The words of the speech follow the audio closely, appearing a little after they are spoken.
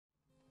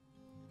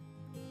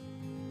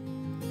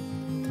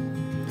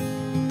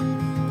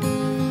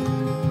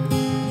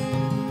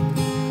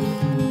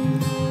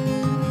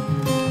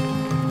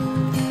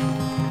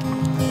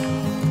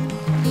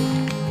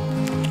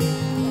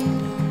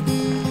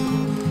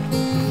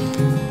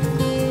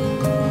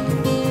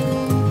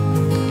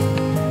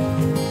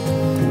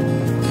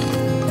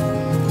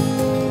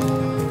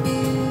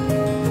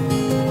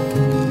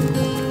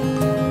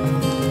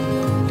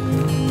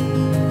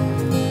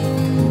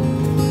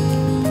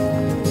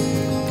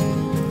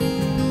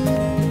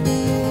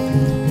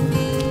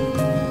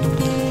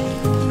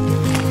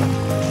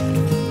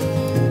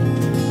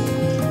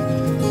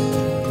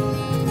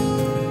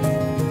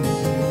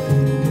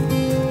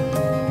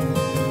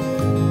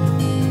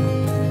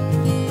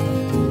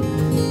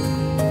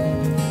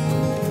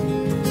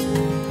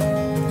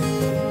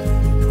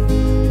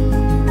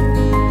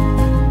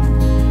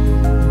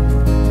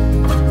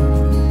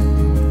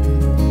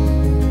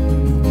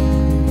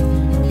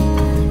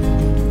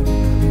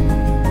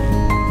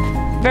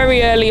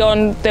Very early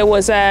on there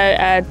was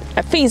a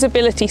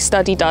feasibility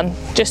study done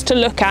just to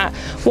look at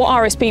what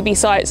RSPB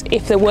sites,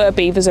 if there were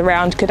beavers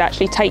around, could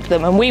actually take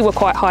them, and we were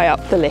quite high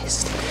up the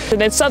list. And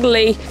then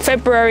suddenly,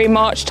 February,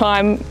 March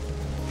time,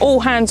 all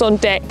hands on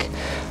deck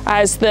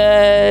as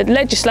the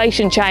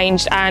legislation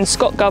changed and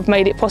ScotGov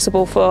made it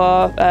possible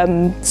for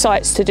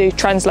sites to do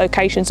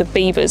translocations of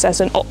beavers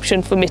as an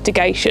option for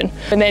mitigation.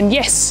 And then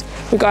yes,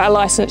 we got our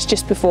licence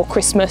just before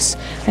Christmas,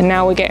 and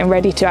now we're getting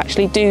ready to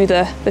actually do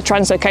the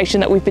translocation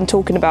that we've been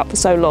talking about for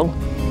so long.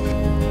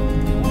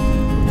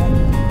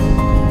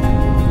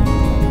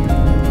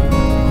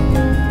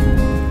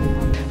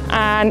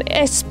 And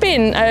it's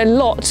been a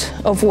lot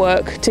of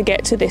work to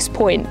get to this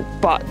point,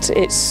 but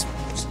it's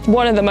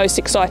one of the most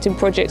exciting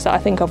projects that I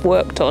think I've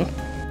worked on.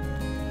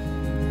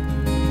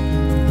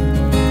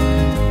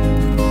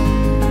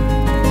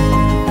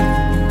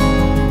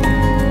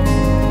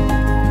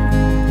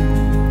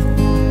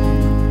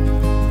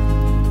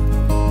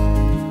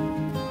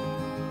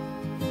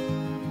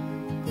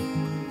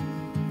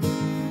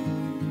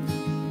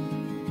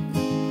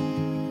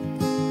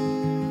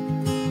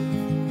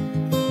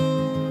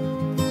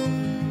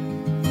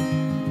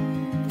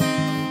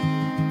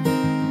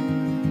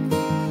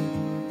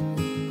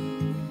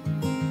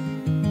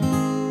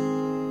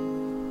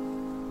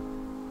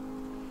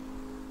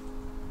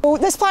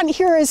 This plant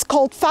here is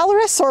called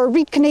phalaris, or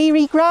reed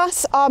canary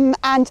grass,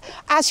 and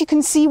as you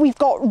can see, we've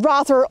got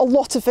rather a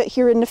lot of it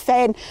here in the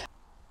fen.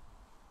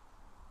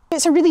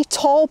 It's a really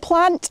tall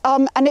plant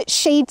and it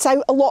shades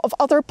out a lot of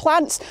other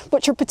plants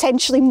which are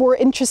potentially more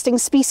interesting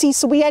species,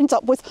 so we end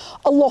up with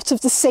a lot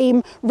of the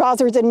same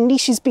rather than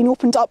niches being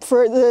opened up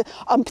for the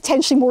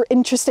potentially more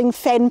interesting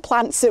fen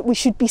plants that we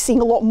should be seeing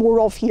a lot more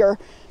of here.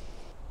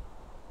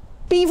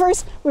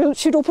 Beavers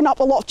should open up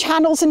a lot of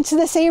channels into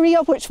this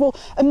area, which will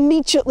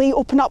immediately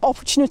open up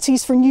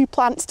opportunities for new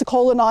plants to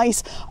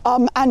colonise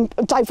and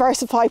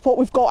diversify what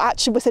we've got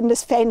actually within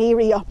this fen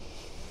area.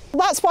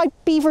 That's why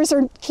beavers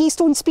are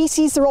keystone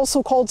species. They're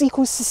also called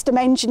ecosystem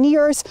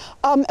engineers,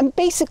 and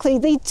basically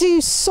they do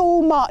so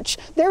much.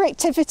 Their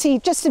activity,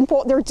 just in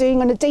what they're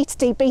doing on a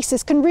day-to-day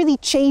basis, can really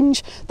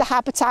change the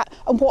habitat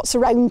and what's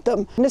around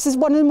them. And this is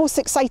one of the most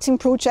exciting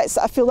projects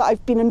that I feel that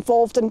I've been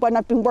involved in when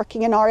I've been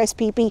working in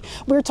RSPB.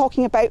 We're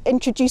talking about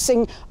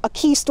introducing a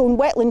keystone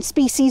wetland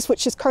species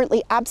which is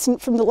currently absent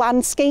from the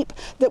landscape,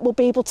 that will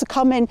be able to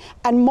come in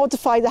and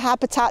modify the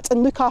habitat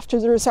and look after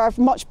the reserve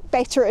much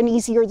better and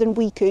easier than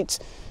we could.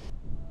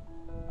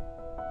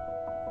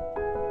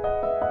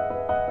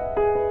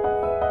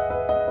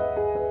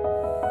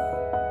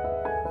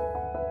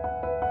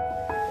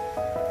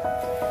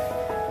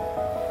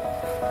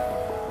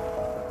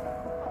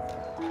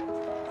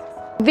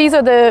 These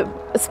are the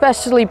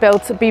specially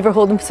built beaver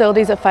holding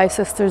facilities at Five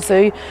Sisters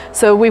Zoo.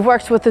 So we've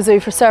worked with the zoo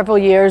for several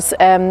years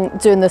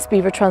doing this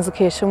beaver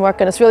translocation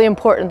work, and it's really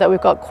important that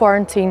we've got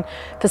quarantine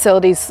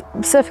facilities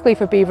specifically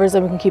for beavers,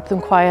 and we can keep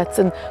them quiet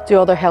and do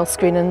all their health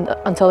screening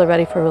until they're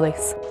ready for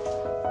release.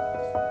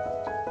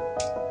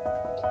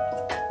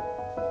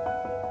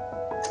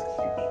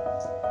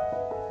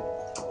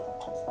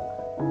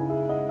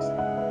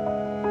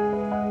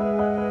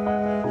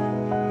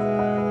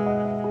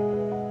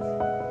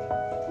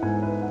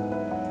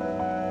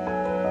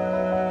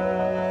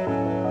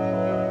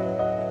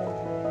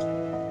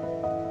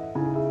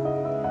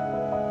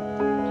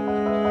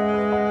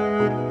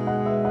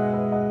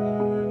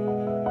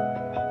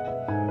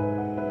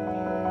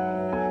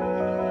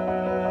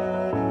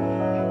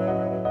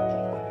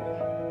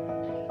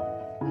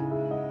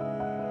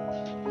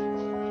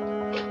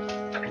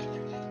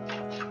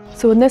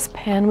 So in this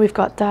pen we've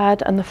got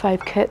Dad and the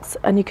 5 kits,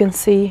 and you can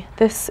see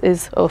this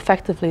is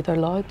effectively their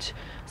lodge.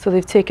 So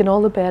they've taken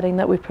all the bedding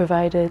that we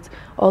provided,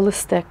 all the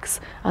sticks,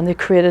 and they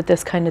created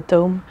this kind of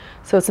dome.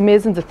 So it's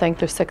amazing to think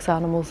there's 6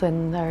 animals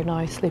in there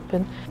now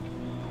sleeping.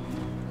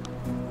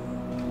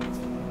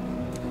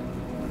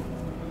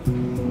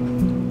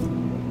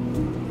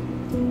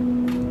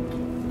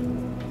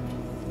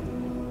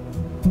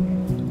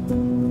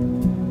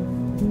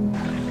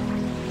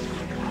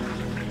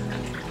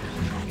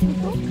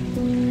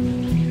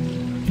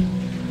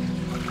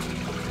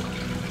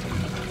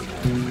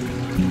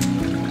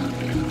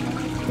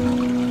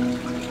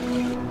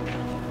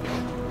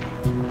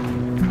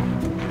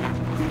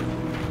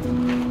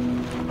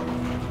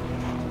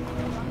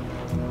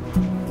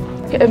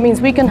 It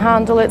means we can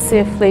handle it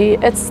safely.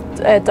 It's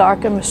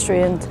dark and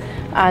restrained,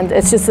 and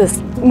it's just the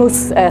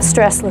most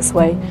stressless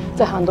way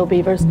to handle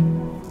beavers.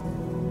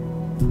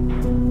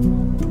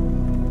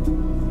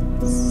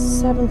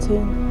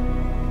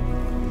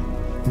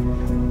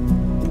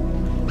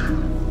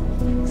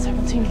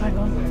 17, bang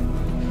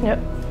on. Yep.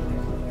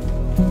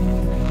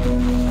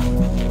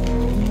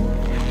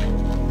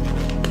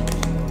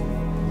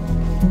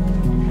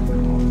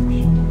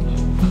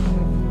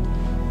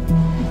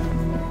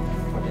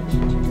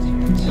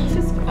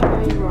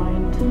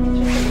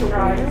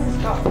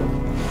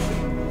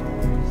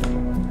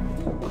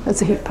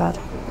 It's a heat pad.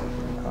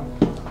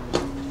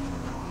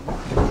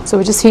 So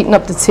we're just heating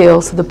up the tail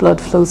so the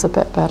blood flows a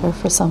bit better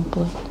for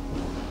sampling.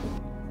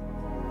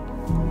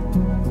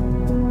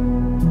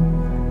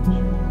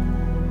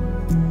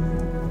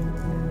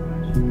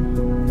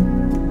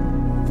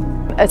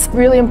 It's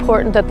really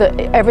important that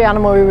every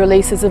animal we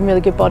release is in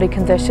really good body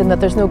condition, that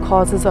there's no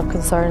causes of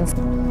concerns.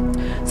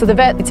 So the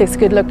vet takes a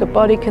good look at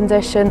body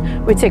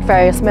condition. We take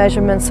various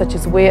measurements such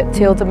as weight,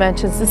 tail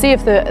dimensions to see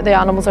if the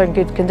animals are in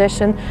good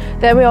condition.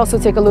 Then we also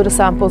take a load of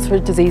samples for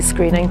disease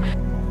screening.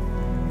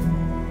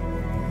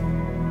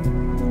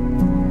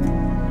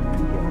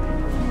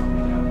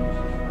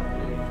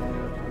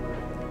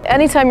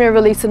 Anytime you're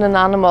releasing an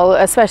animal,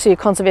 especially a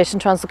conservation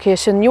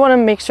translocation, you want to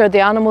make sure the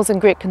animal's in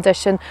great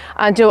condition,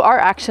 and our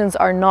actions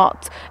are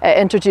not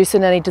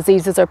introducing any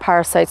diseases or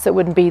parasites that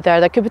wouldn't be there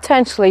that could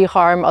potentially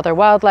harm other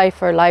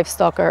wildlife or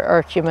livestock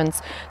or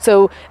humans.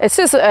 So it's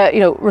just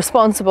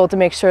responsible to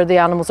make sure the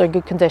animals are in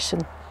good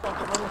condition.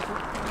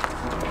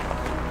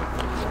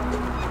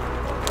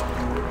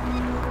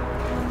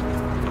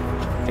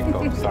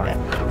 Sorry.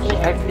 She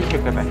actually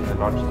took her back to the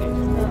lodge stage.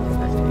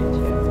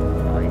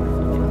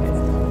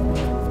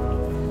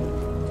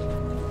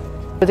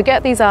 To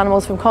get these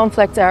animals from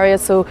conflict areas,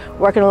 so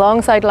working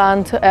alongside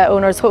land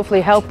owners,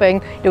 hopefully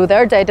helping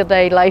their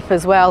day-to-day life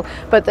as well,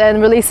 but then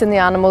releasing the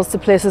animals to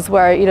places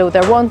where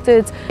they're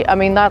wanted. I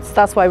mean,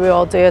 that's why we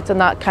all do it, and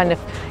that kind of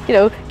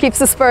keeps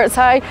the spirits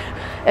high.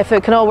 If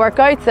it can all work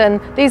out, then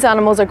these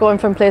animals are going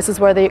from places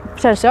where they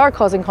potentially are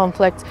causing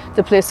conflict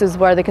to places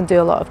where they can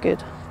do a lot of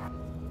good.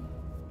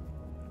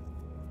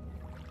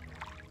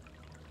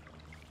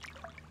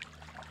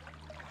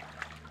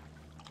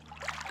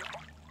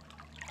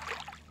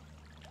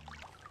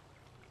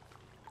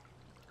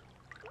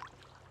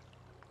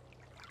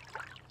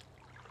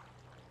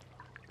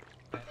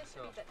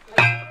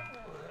 I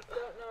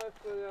don't know if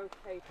we're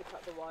okay to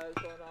cut the wires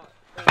or not.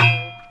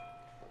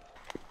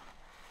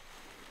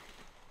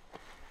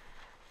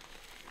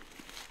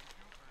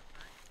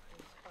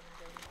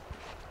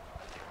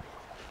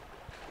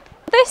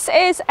 This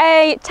is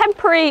a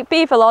temporary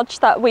beaver lodge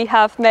that we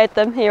have made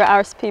them here at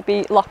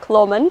RSPB Loch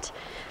Lomond.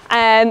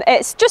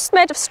 It's just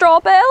made of straw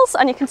bales,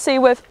 and you can see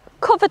we've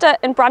covered it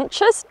in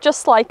branches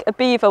just like a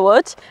beaver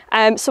would.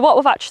 So what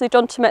we've actually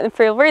done to make them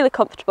feel really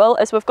comfortable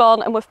is we've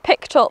gone and we've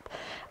picked up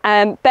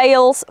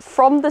bales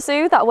from the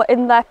zoo that were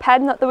in their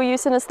pen that they were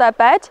using as their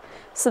bed.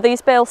 So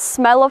these bales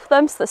smell of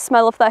them, so the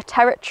smell of their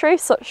territory,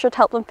 so it should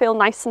help them feel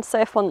nice and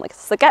safe when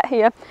they get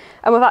here.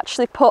 And we've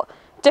actually put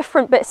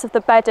different bits of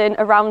the bedding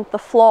around the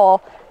floor,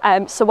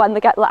 so when they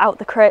get let out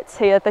the crates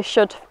here, they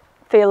should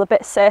feel a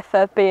bit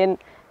safer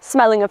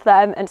smelling of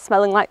them and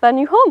smelling like their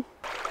new home.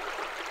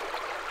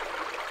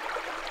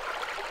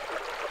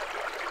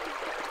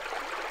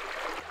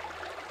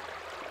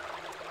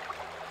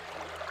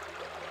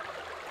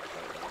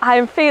 I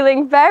am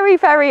feeling very,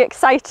 very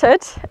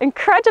excited,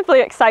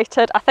 incredibly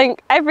excited. I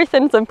think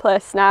everything's in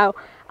place now,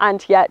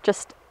 and yet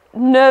just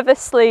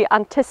nervously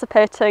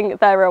anticipating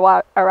their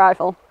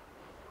arrival.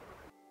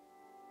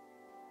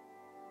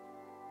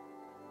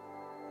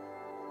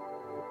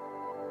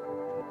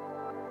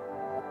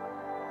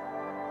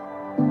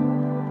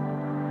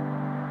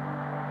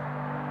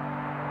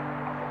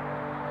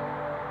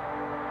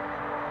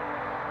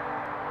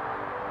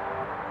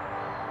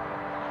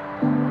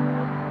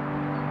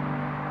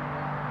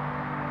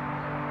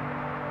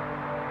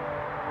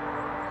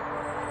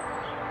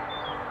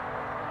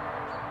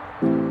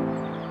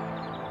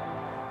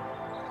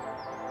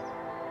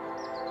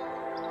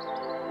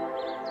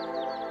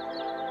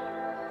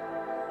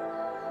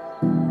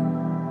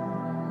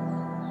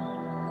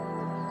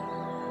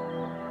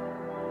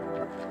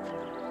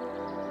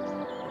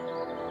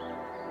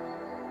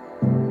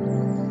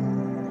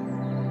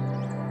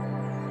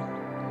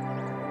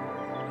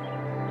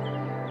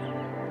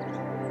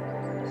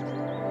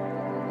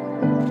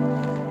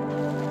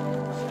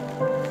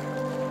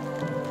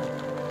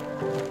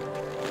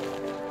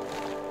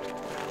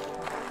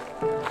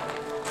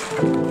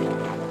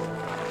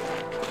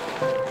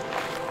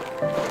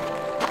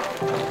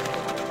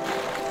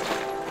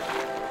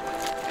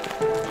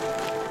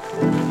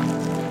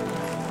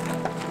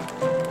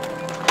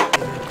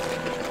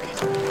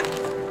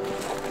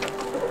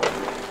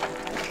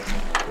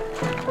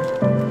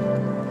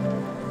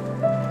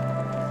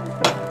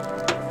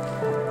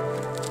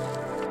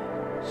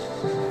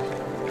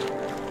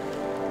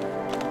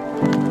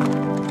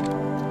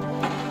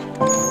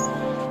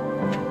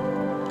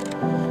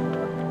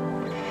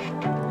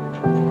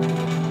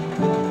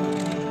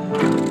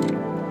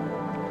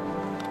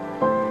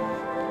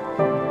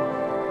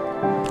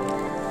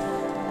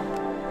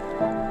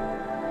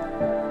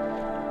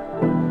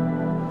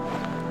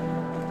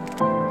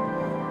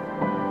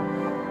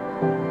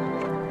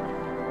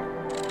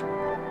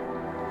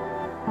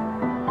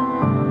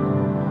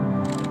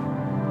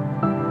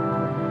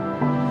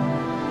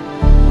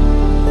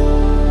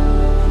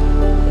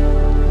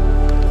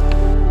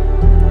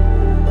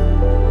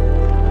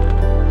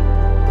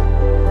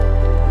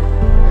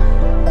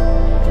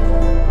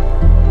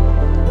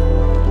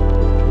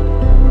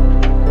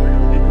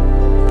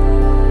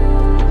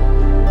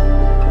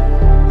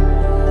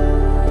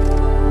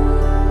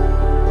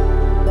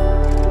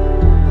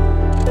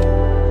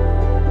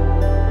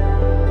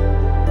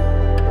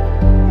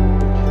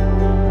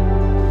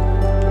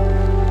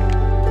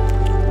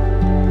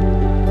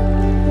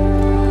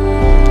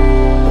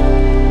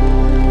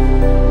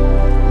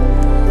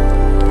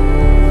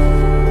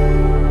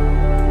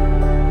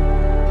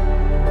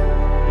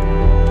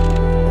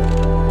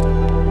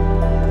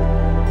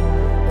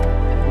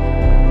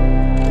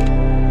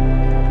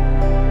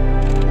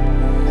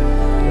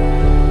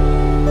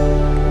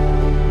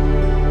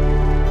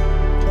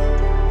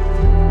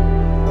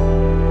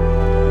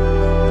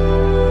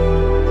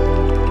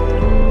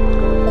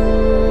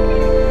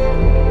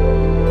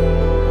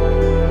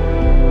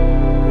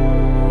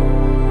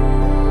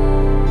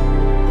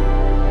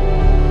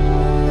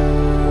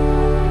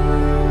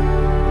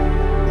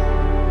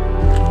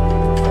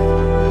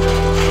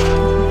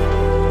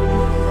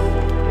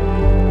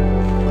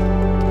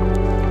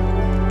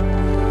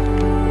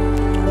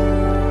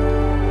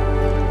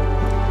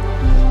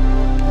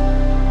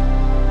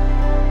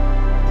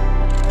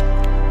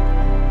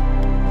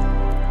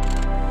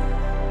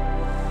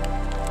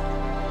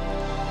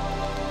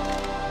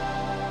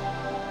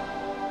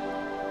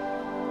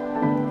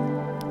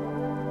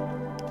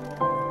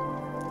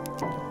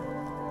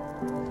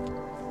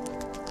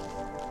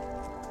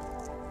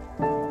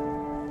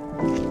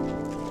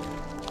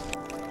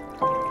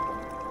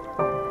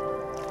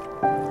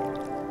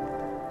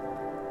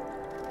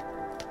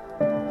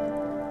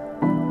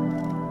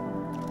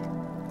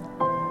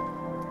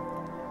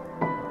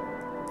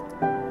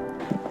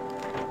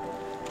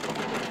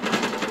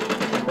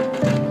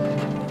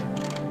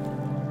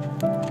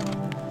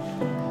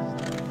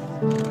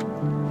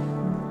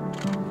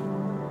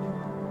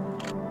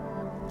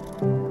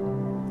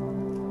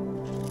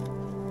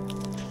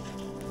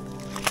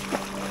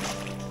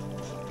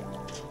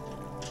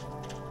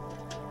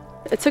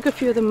 It took a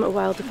few of them a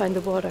while to find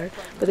the water,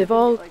 but they've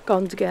all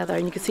gone together,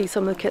 and you can see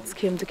some of the kits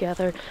came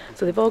together,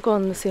 so they've all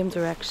gone in the same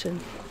direction.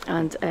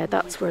 And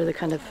that's where the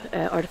kind of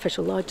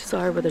artificial lodges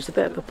are, where there's a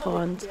bit of a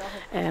pond.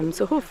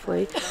 So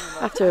hopefully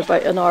after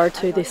about an hour or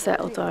two they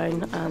settle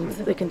down and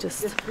they can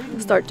just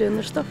start doing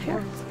their stuff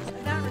here.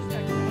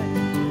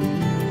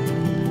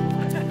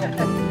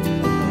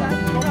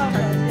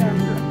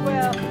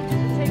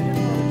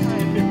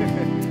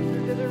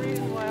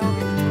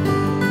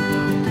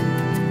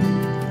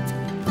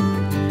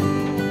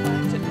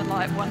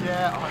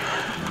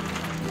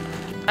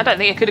 I don't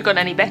think it could have gone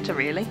any better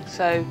really,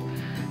 so,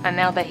 and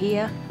now they're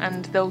here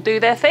and they'll do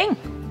their thing.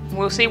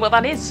 We'll see what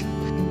that is.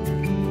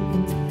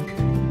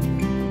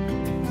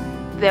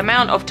 The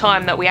amount of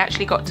time that we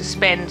actually got to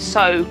spend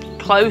so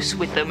close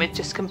with them is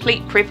just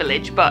complete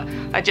privilege, but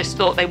I just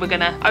thought they were going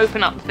to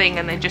open up the thing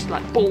and then just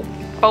like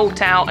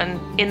bolt out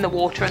and in the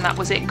water and that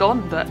was it,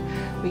 gone. But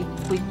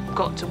we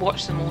got to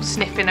watch them all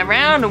sniffing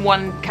around, and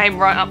one came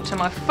right up to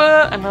my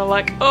foot and I'm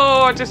like,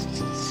 oh, just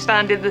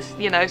stand in this,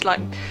 you know, it's like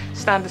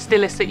stand the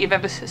stillest that you've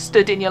ever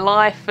stood in your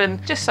life,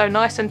 and just so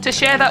nice. And to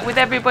share that with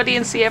everybody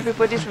and see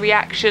everybody's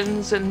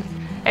reactions and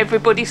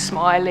everybody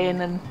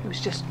smiling, and it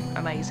was just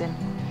amazing.